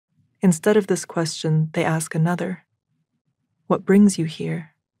Instead of this question, they ask another. What brings you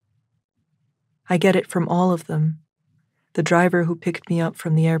here? I get it from all of them. The driver who picked me up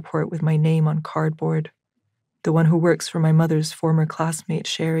from the airport with my name on cardboard. The one who works for my mother's former classmate,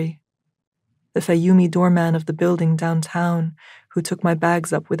 Sherry. The Fayumi doorman of the building downtown who took my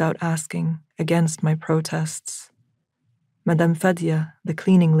bags up without asking, against my protests. Madame Fadia, the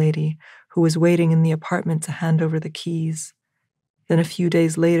cleaning lady, who was waiting in the apartment to hand over the keys. Then a few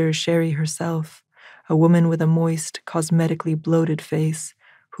days later, Sherry herself, a woman with a moist, cosmetically bloated face,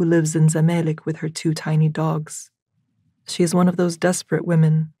 who lives in Zamalek with her 2 tiny dogs. She is one of those desperate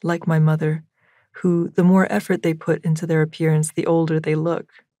women, like my mother, who, the more effort they put into their appearance, the older they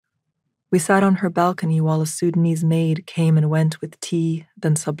look. We sat on her balcony while a Sudanese maid came and went with tea,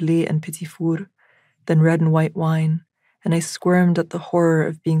 then sablé and petit four, then red and white wine, and I squirmed at the horror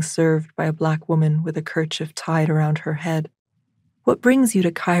of being served by a black woman with a kerchief tied around her head. "What brings you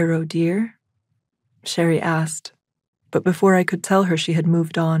to Cairo, dear?" Sherry asked, but before I could tell her, she had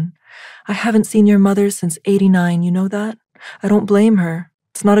moved on. "I haven't seen your mother since '89, you know that? I don't blame her.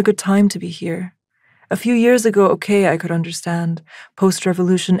 It's not a good time to be here. A few years ago, okay, I could understand.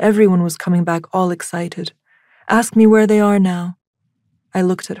 Post-revolution, everyone was coming back all excited. Ask me where they are now." I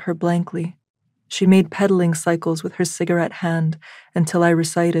looked at her blankly. She made pedaling cycles with her cigarette hand until I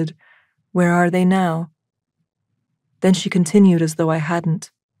recited, "Where are they now?" Then she continued as though I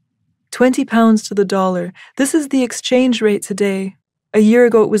hadn't. £20 to the dollar. This is the exchange rate today. A year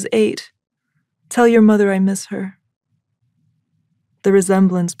ago it was 8. Tell your mother I miss her." The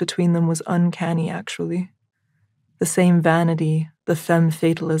resemblance between them was uncanny, actually. The same vanity, the femme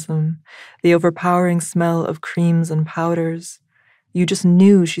fatalism, the overpowering smell of creams and powders. You just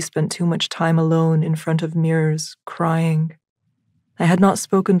knew she spent too much time alone in front of mirrors, crying. I had not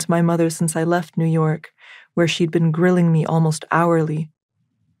spoken to my mother since I left New York, where she'd been grilling me almost hourly.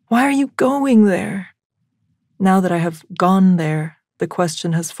 "Why are you going there?" Now that I have gone there, the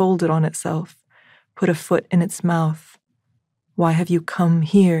question has folded on itself, put a foot in its mouth. Why have you come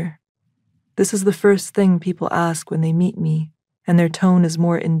here? This is the first thing people ask when they meet me, and their tone is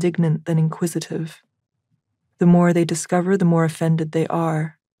more indignant than inquisitive. The more they discover, the more offended they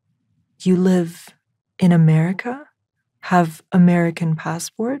are. You live in America? Have American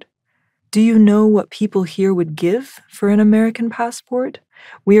passport? Do you know what people here would give for an American passport?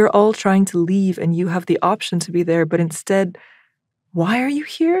 We are all trying to leave and you have the option to be there, but instead, why are you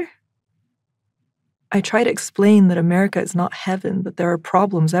here? I try to explain that America is not heaven, that there are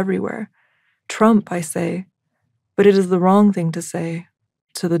problems everywhere. Trump, I say, but it is the wrong thing to say,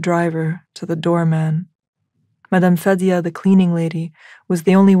 to the driver, to the doorman. Madame Fadia, the cleaning lady, was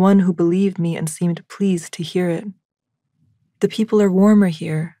the only one who believed me and seemed pleased to hear it. The people are warmer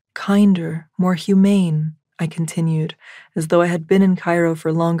here, kinder, more humane, I continued, as though I had been in Cairo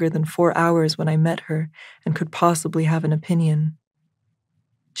for longer than 4 hours when I met her and could possibly have an opinion.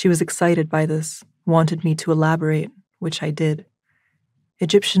 She was excited by this, wanted me to elaborate, which I did.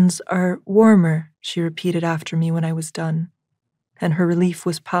 "Egyptians are warmer," she repeated after me when I was done, and her relief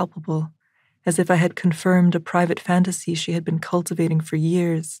was palpable, as if I had confirmed a private fantasy she had been cultivating for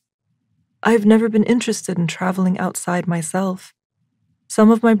years. I've never been interested in traveling outside myself.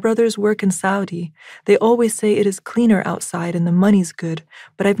 Some of my brothers work in Saudi. They always say it is cleaner outside and the money's good,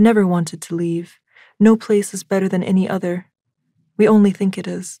 but I've never wanted to leave. No place is better than any other. We only think it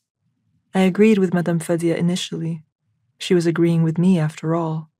is. I agreed with Madame Fadia initially. She was agreeing with me after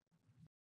all.